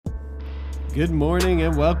Good morning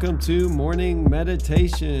and welcome to Morning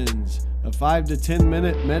Meditations, a 5 to 10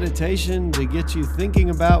 minute meditation to get you thinking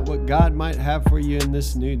about what God might have for you in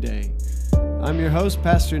this new day. I'm your host,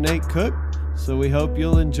 Pastor Nate Cook, so we hope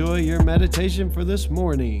you'll enjoy your meditation for this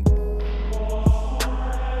morning.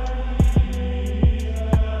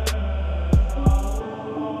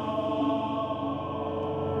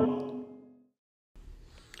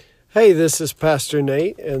 Hey, this is Pastor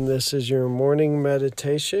Nate, and this is your morning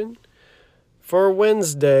meditation for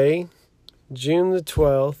Wednesday, June the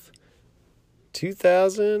 12th,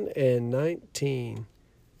 2019.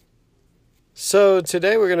 So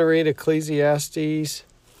today we're going to read Ecclesiastes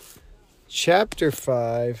chapter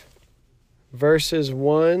 5, verses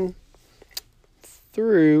 1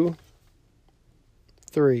 through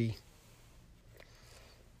 3.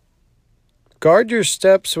 Guard your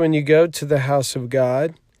steps when you go to the house of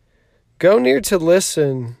God. Go near to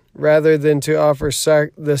listen rather than to offer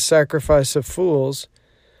the sacrifice of fools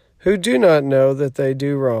who do not know that they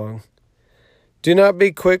do wrong. Do not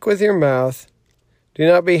be quick with your mouth. Do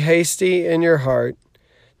not be hasty in your heart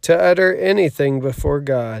to utter anything before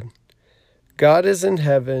God. God is in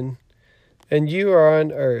heaven, and you are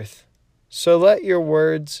on earth, so let your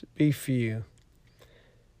words be few.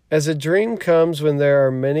 As a dream comes when there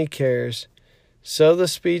are many cares, so the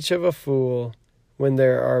speech of a fool when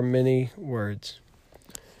there are many words.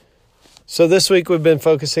 So this week we've been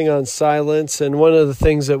focusing on silence, and one of the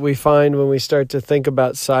things that we find when we start to think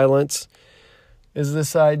about silence is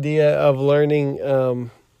this idea of learning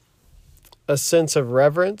a sense of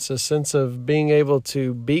reverence, a sense of being able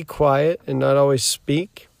to be quiet and not always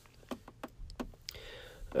speak,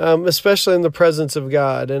 especially in the presence of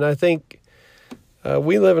God. And I think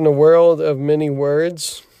we live in a world of many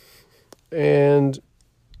words, and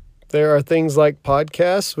there are things like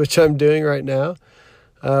podcasts, which I'm doing right now,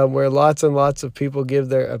 where lots and lots of people give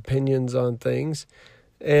their opinions on things.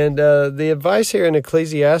 And the advice here in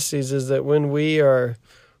Ecclesiastes is that when we are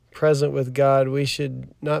present with God, we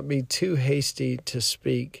should not be too hasty to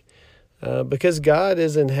speak, because God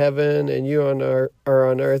is in heaven and you are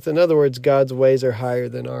on earth. In other words, God's ways are higher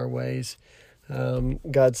than our ways.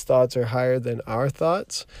 God's thoughts are higher than our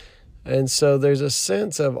thoughts. And so there's a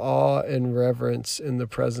sense of awe and reverence in the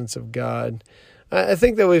presence of God. I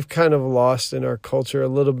think that we've kind of lost in our culture a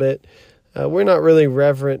little bit. We're not really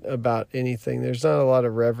reverent about anything. There's not a lot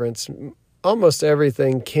of reverence. Almost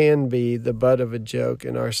everything can be the butt of a joke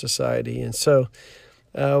in our society. And so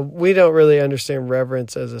we don't really understand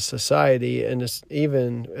reverence as a society, and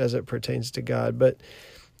even as it pertains to God. But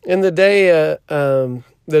in the day that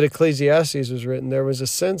Ecclesiastes was written, there was a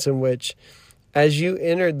sense in which as you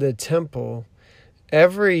entered the temple,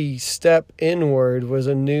 every step inward was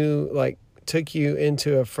a new, took you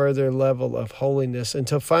into a further level of holiness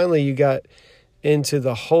until finally you got into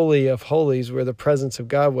the Holy of Holies where the presence of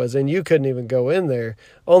God was, and you couldn't even go in there.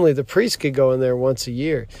 Only the priest could go in there once a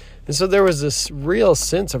year. And so there was this real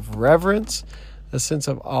sense of reverence, a sense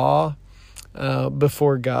of awe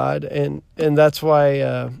before God, and that's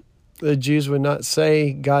why the Jews would not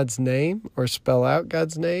say God's name or spell out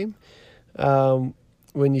God's name.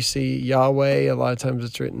 When you see Yahweh, a lot of times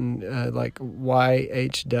it's written like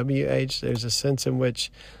YHWH. There's a sense in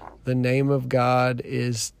which the name of God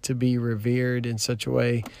is to be revered in such a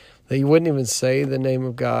way that you wouldn't even say the name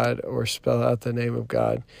of God or spell out the name of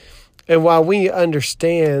God. And while we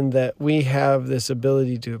understand that we have this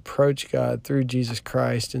ability to approach God through Jesus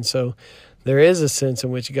Christ, and so there is a sense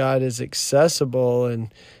in which God is accessible,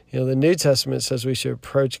 and the New Testament says we should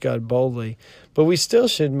approach God boldly, but we still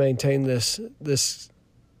should maintain this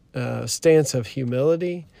stance of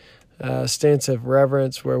humility, stance of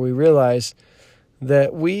reverence, where we realize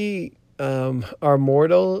that we are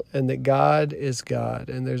mortal and that God is God.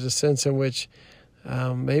 And there's a sense in which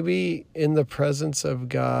maybe in the presence of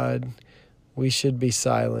God, we should be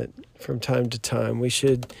silent from time to time. We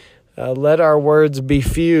should let our words be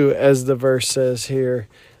few, as the verse says here,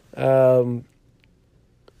 and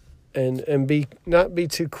not be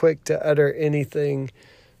too quick to utter anything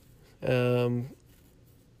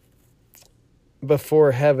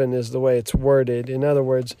before heaven, is the way it's worded. In other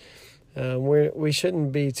words, we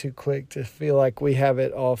shouldn't be too quick to feel like we have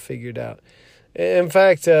it all figured out. In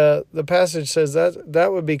fact, the passage says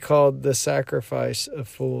that would be called the sacrifice of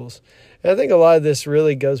fools. And I think a lot of this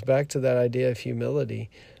really goes back to that idea of humility,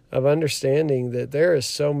 of understanding that there is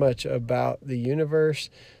so much about the universe,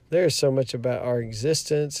 there is so much about our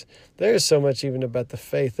existence, there is so much even about the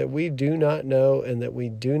faith that we do not know and that we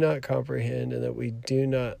do not comprehend and that we do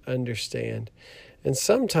not understand. And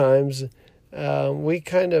sometimes we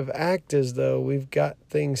kind of act as though we've got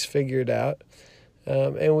things figured out,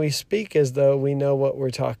 and we speak as though we know what we're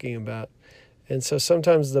talking about. And so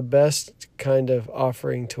sometimes the best kind of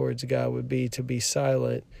offering towards God would be to be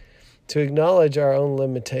silent, to acknowledge our own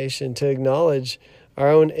limitation, to acknowledge our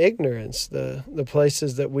own ignorance, the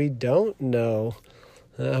places that we don't know,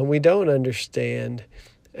 we don't understand,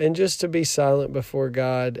 and just to be silent before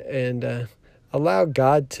God and allow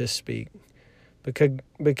God to speak,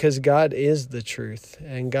 because God is the truth,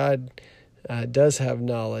 and God does have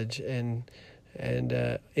knowledge, and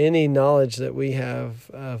any knowledge that we have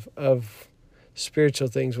of spiritual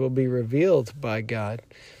things will be revealed by God.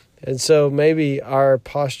 And so maybe our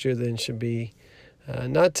posture then should be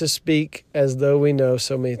not to speak as though we know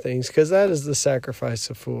so many things, because that is the sacrifice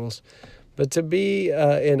of fools, but to be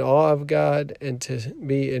in awe of God, and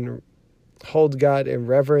to hold God in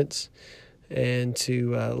reverence, and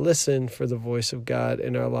to listen for the voice of God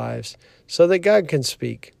in our lives, so that God can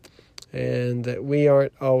speak, and that we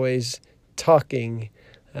aren't always talking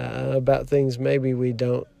about things maybe we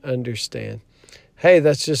don't understand. Hey,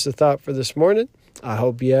 that's just a thought for this morning. I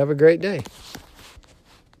hope you have a great day.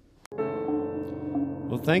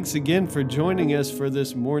 Well, thanks again for joining us for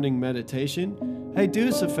this morning meditation. Hey, do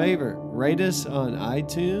us a favor, rate us on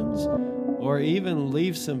iTunes, or even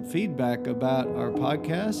leave some feedback about our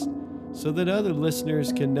podcast so that other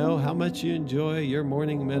listeners can know how much you enjoy your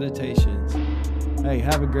morning meditations. Hey,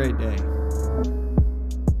 have a great day.